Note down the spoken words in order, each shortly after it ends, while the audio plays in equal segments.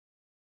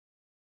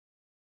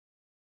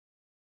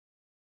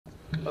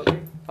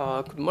Okay.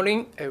 Good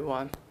morning,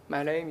 everyone.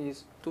 My name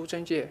is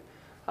Zhengjie.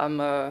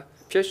 I'm a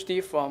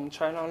PhD from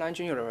China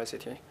Nanjing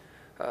University.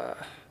 Uh,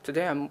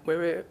 Today, I'm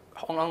very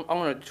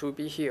honored to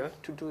be here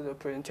to do the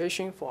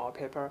presentation for our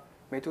paper,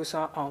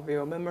 Medusa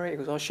Unveil Memory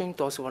Exhaustion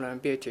DoS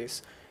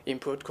Vulnerabilities in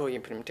Protocol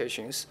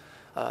Implementations.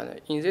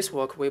 In this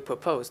work, we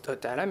proposed a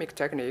dynamic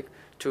technique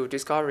to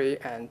discover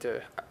and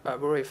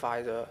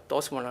verify the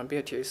DoS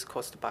vulnerabilities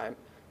caused by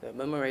the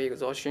memory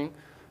exhaustion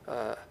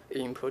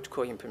in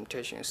protocol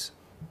implementations.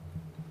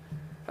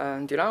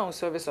 And denial of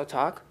service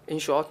attack, in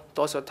short,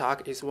 DoS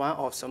attack is one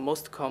of the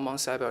most common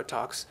cyber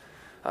attacks.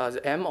 The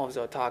aim of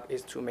the attack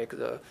is to make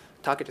the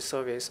target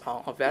service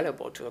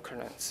unavailable to the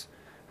clients.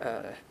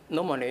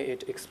 Normally,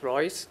 it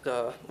exploits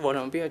the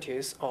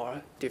vulnerabilities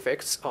or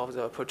defects of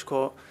the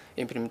protocol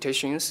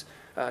implementations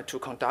to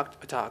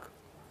conduct attack.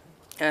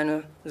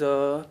 And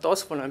the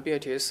DoS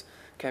vulnerabilities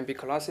can be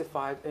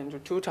classified into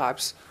two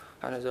types.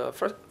 And the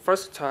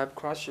first type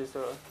crushes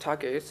the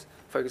targets,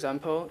 for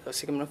example, the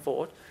segment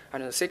fault.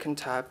 And the second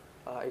type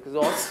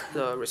exhausts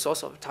the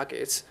resource of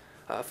targets,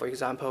 for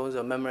example,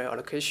 the memory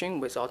allocation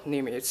without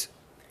limits.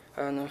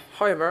 And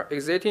however,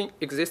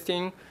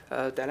 existing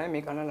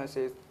dynamic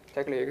analysis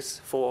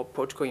techniques for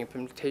protocol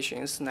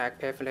implementations like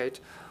FLAT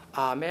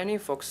are mainly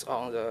focused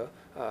on the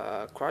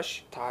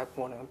crush type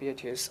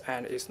vulnerabilities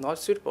and is not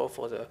suitable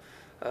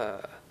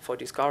for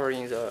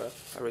discovering the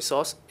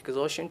resource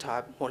exhaustion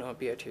type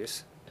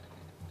vulnerabilities.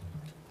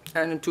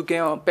 And to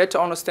gain a better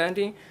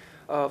understanding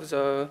of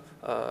the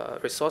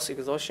resource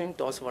exhaustion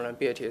DoS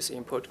vulnerabilities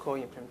in protocol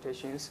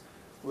implementations,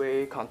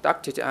 we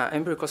conducted an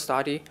empirical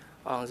study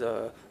on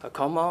the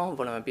common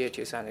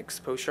vulnerabilities and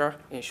exposure,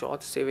 in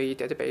short, CVE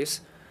database.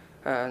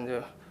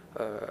 And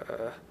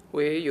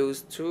we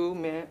used two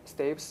main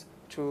steps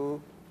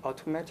to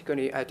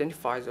automatically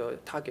identify the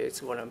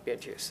target's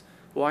vulnerabilities.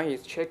 One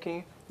is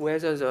checking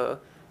whether the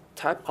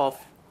type of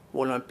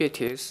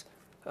vulnerabilities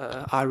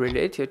are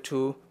related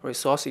to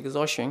resource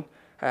exhaustion,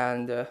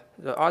 and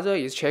the other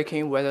is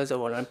checking whether the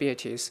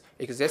vulnerabilities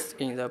exist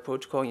in the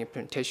protocol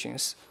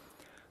implementations.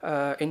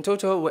 In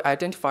total, we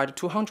identified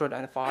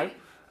 205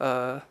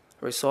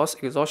 resource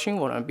exhaustion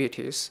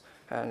vulnerabilities,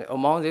 and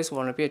among these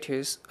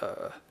vulnerabilities,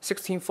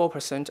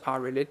 64% are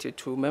related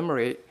to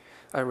memory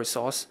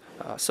resource.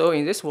 So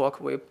in this work,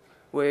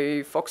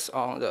 we focus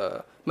on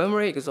the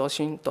memory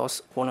exhaustion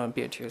DoS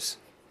vulnerabilities.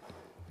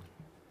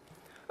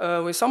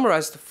 We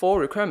summarized 4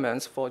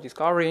 requirements for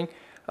discovering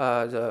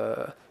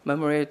the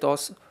memory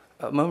exhaustion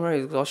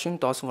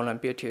DoS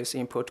vulnerabilities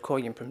in protocol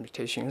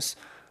implementations.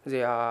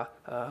 They are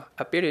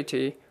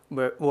ability,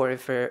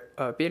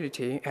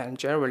 verifiability, and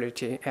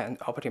generality and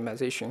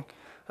optimization.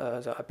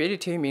 The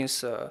ability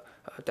means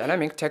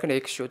dynamic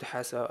technique should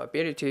have the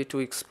ability to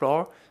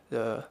explore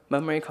the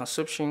memory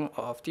consumption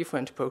of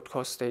different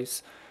protocol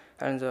states.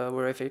 And the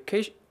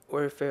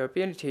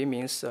verifiability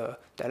means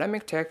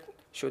dynamic tech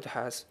should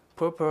have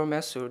proper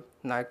method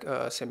like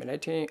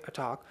simulating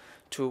attack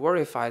to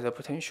verify the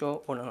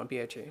potential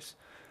vulnerabilities.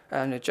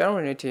 And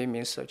generality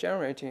means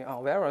generating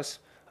on various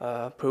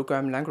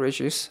program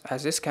languages,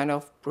 as this kind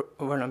of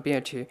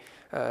vulnerability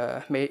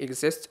may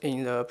exist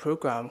in the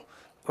program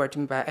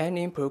written by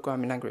any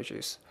programming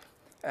languages.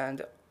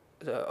 And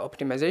the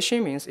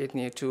optimization means it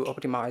needs to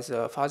optimize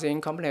the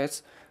fuzzing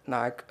components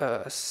like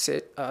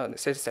set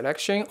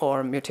selection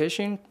or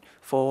mutation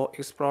for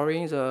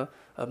exploring the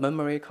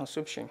memory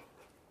consumption.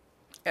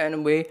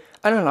 And we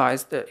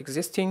analyzed the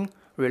existing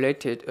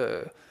related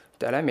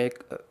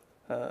dynamic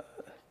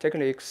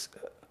techniques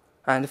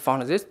and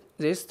found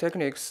these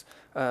techniques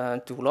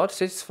do not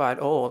satisfy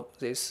all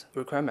these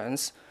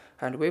requirements.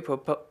 And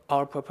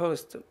our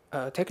proposed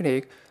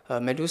technique,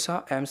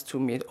 Medusa, aims to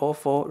meet all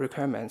 4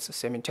 requirements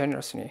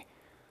simultaneously.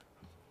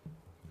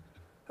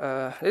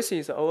 This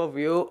is an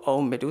overview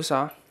of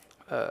Medusa.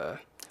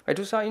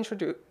 Medusa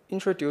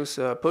introduced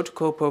a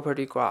protocol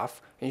property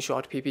graph, in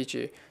short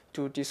PPG,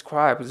 to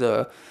describe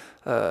the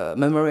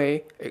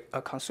memory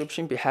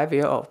consumption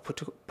behavior of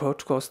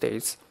protocol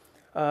states.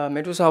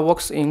 Medusa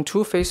works in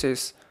 2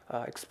 phases,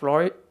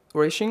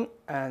 exploration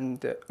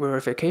and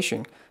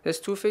verification. These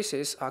 2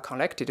 phases are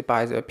connected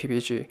by the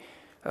PPG.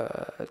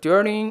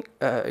 During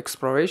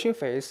exploration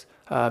phase,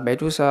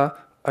 Medusa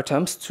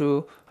attempts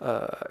to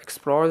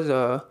explore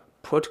the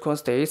protocol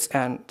states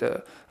and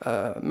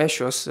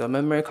measures the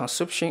memory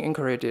consumption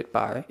encoded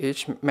by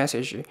each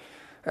message.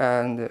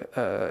 And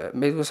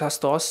Medusa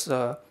stores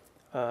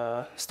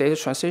state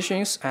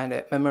transitions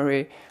and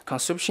memory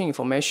consumption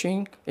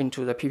information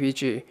into the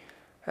PPG.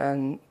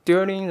 And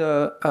during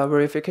the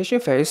verification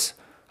phase,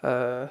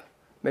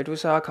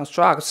 Medusa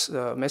constructs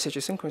the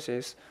message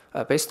sequences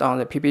based on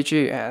the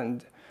PPG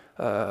and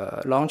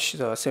launch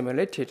the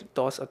simulated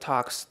DoS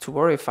attacks to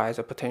verify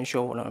the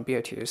potential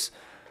vulnerabilities.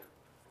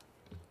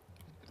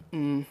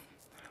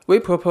 We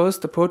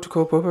proposed the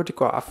protocol property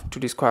graph to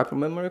describe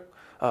memory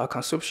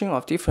consumption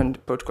of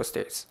different protocol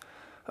states.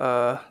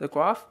 The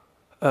graph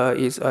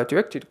is a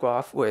directed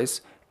graph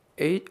with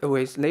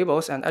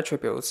labels and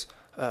attributes.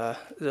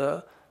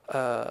 The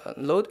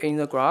node in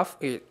the graph,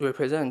 it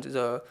represents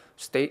the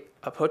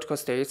protocol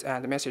states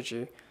and message,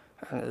 and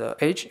the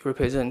edge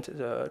represents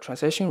the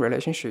transaction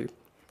relationship.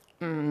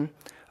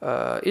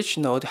 Each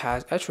node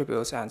has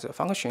attributes and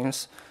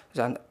functions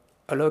that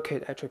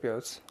allocate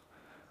attributes.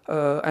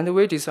 And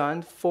we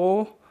designed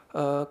 4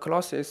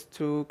 classes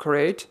to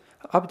create,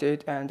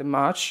 update, and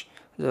match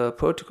the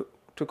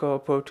protocol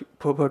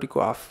property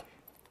graph.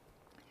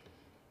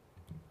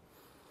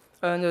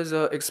 And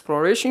the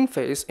exploration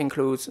phase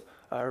includes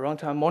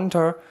runtime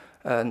monitor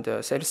and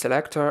set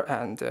selector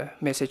and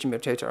message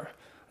mutator.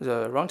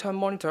 The runtime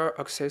monitor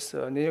accesses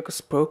the Linux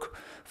spoke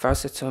file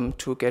system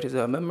to get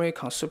the memory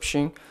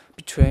consumption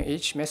between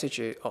each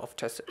message of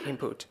test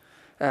input,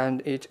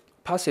 and it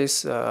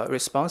passes a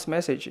response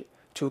message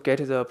to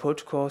get the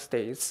protocol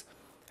states,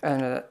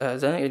 and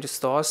then it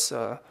stores,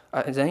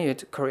 then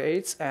it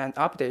creates and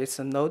updates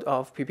the node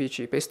of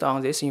PPG based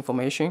on this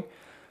information.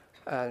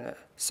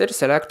 Set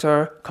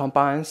selector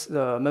combines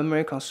the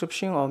memory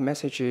consumption of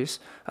messages,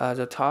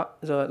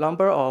 the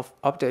number of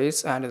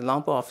updates, and the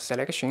number of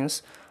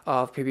selections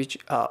of PPG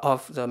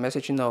of the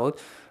message node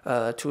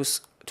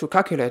to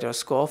calculate a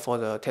score for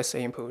the test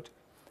input,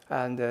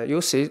 and it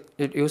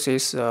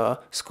uses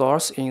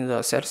scores in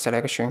the set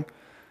selection.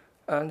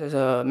 And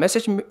the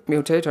message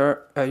mutator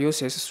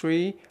uses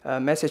 3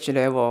 message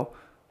level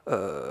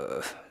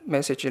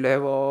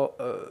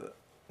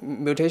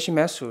mutation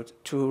methods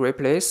to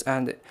replace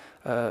and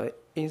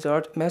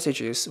insert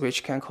messages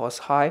which can cause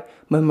high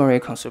memory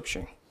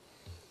consumption.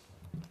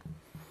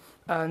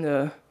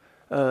 And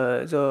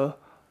the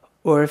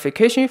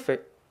verification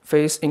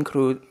phase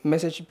includes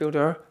message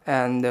builder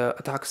and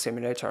attack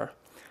simulator.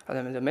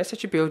 And the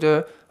message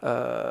builder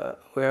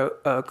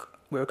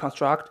will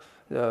construct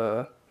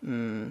the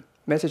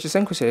message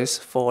sequences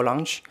for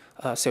launch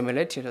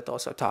simulated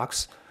DoS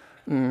attacks.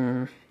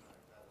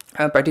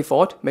 And by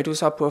default,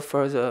 Medusa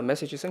prefers the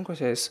message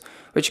sequences,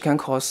 which can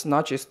cause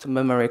largest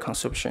memory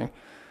consumption.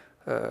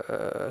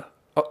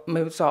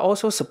 Medusa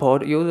also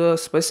supports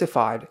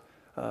user-specified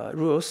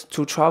rules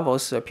to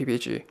traverse the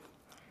PPG.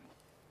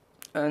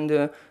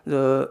 And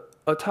the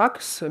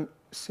attack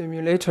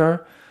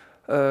simulator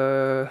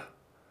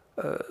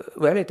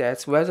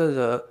validates whether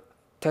the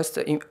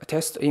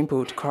test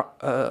input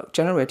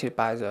generated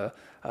by the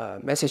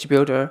message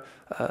builder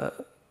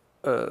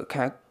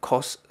can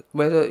cause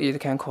whether it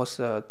can cause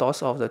the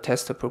DoS of the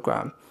test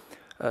program.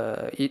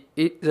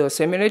 The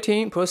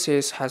simulating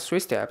process has 3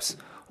 steps.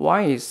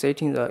 One is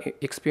setting the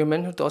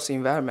experimental DoS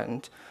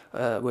environment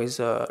with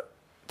the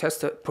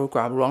test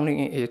program running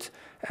in it,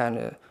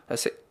 and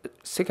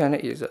second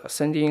is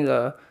sending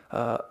the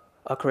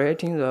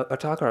creating the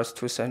attackers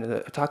to send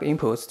the attack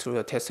inputs to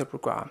the test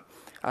program,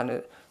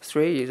 and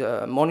 3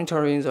 is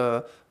monitoring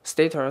the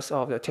status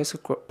of the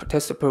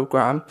test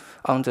program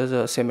under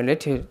the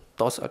simulated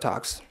DoS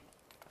attacks.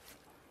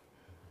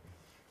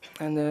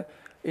 And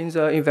in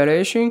the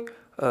evaluation,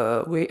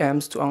 we aim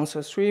to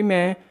answer 3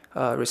 main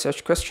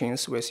research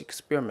questions with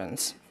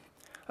experiments.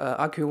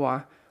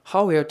 RQ1,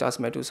 how well does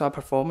Medusa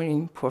perform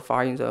in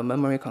profiling the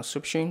memory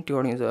consumption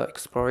during the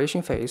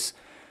exploration phase?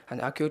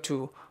 And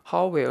RQ2,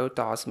 how well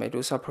does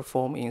Medusa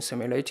perform in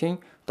simulating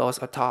DoS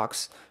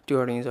attacks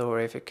during the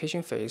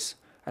verification phase?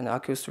 And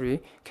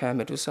RQ3, can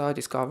Medusa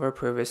discover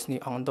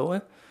previously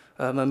unknown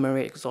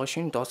memory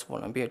exhaustion DoS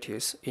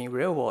vulnerabilities in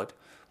real-world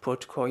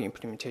protocol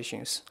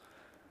implementations?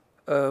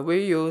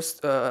 We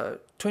used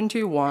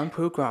 21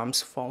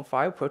 programs from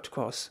 5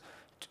 protocols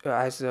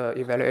as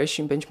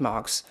evaluation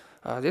benchmarks.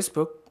 This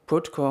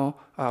protocol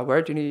are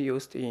widely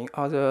used in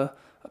other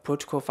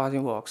protocol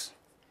frameworks.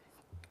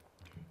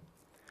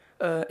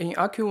 In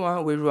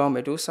RQ1, we run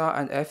Medusa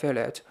and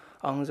Affiliate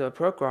on the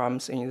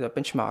programs in the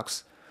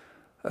benchmarks.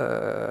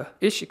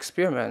 Each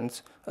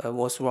experiment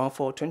was run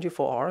for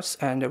 24 hours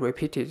and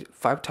repeated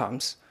 5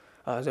 times.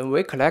 Then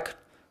we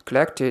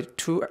collected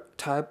 2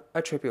 type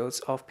attributes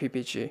of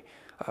PPG.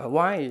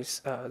 One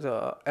is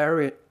the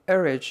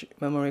average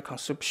memory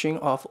consumption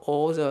of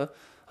all the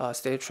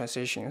state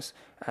transitions,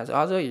 and the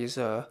other is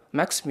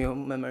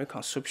maximum memory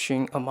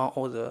consumption among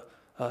all the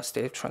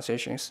state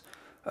transitions.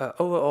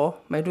 Overall,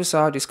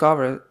 Medusa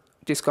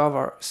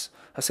discovers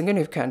a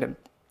significant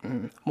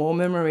more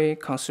memory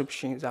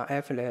consumption than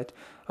Affiliate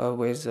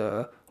with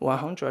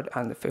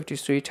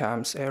 153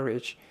 times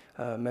average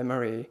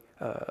memory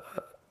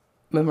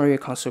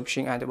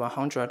consumption and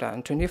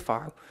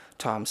 125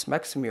 times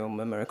maximum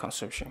memory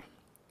consumption.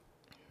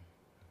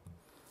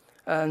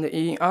 And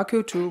in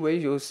RQ2, we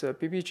use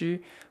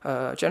PPG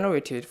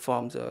generated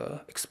from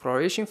the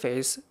exploration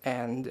phase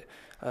and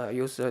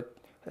use the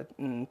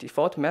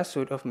default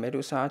method of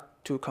Medusa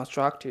to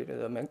construct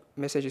the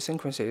message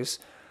sequences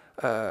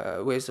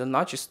with the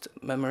largest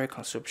memory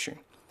consumption.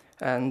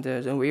 And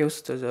then we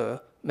used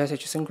the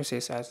message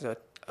sequences as the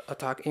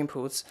attack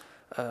inputs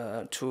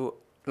to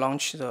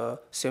launch the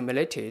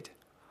simulated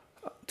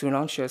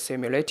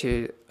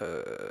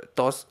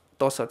DoS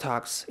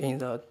attacks in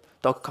the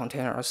Docker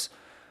containers.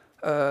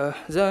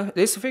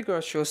 This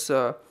figure shows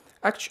the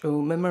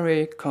actual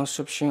memory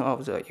consumption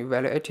of the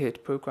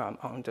evaluated program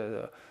under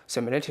the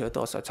simulated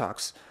DoS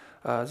attacks.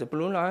 The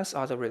blue lines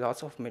are the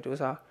results of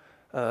Medusa.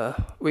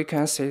 We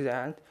can see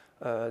that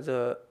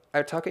the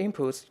attack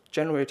inputs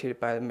generated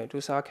by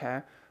Medusa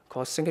can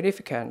cause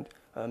significant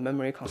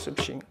memory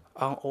consumption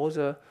on all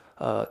the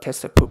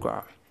tested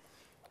program.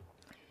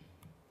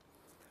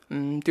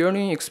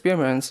 During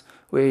experiments,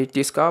 we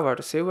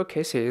discovered several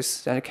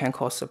cases that can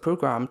cause the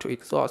program to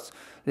exhaust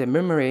the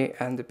memory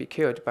and be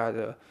killed by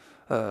the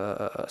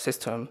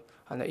system.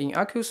 And in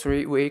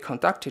AQ3, we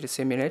conducted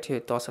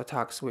simulated DoS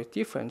attacks with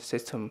different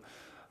system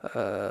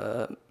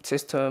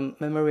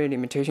memory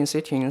limitation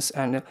settings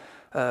and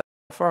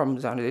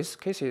confirmed that these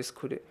cases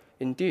could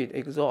indeed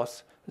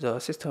exhaust the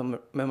system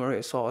memory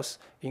resource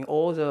in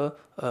all the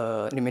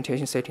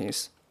limitation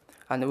settings.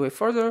 And we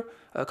further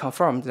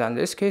confirmed that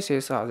these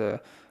cases are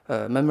the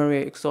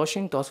memory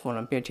exhaustion DoS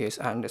vulnerabilities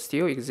and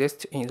still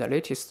exist in the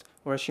latest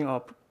version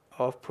of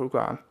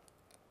program.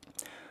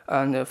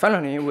 And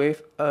finally, we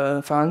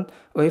found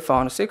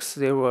 6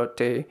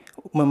 zero-day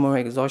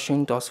memory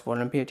exhaustion DoS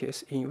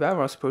vulnerabilities in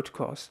various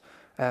protocols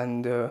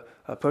and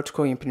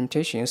protocol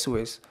implementations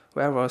with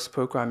various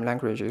programming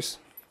languages.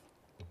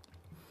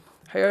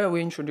 Here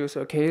we introduce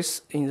a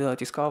case in the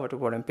discovered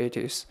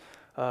vulnerabilities.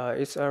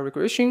 It's a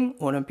regression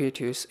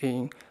vulnerabilities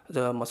in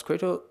the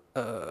Mosquito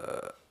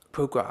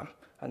program.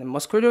 And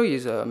Mosquito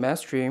is a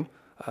mainstream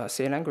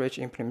C language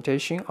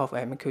implementation of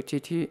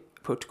MQTT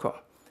protocol.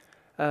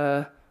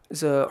 The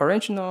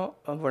original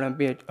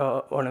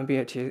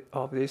vulnerability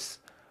of this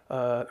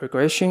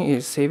regression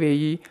is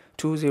CVE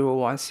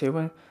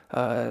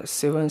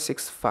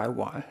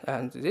 2017-7651,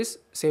 and this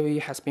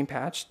CVE has been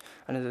patched,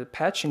 and the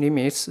patch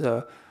limits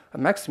the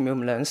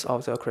maximum length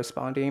of the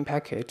corresponding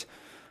packet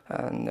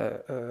and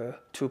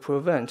to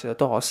prevent the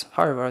DoS.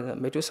 However, the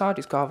Medusa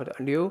discovered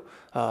a new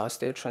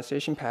state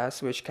transition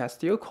path which can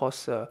still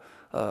cause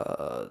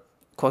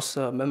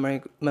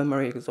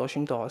memory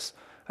exhaustion DoS.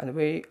 And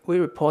we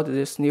report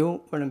these new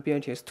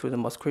vulnerabilities to the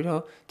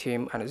Mosquito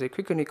team, and they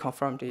quickly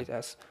confirmed it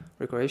as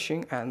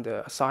regression and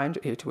assigned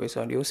it with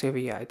a new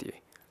CVE ID.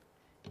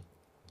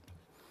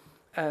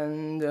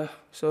 And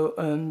so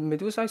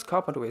Medusa is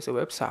coupled with a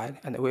website,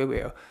 and we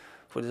will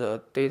put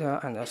the data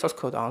and the source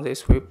code on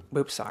this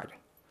website.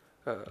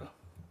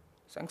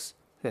 Thanks.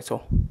 That's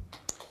all.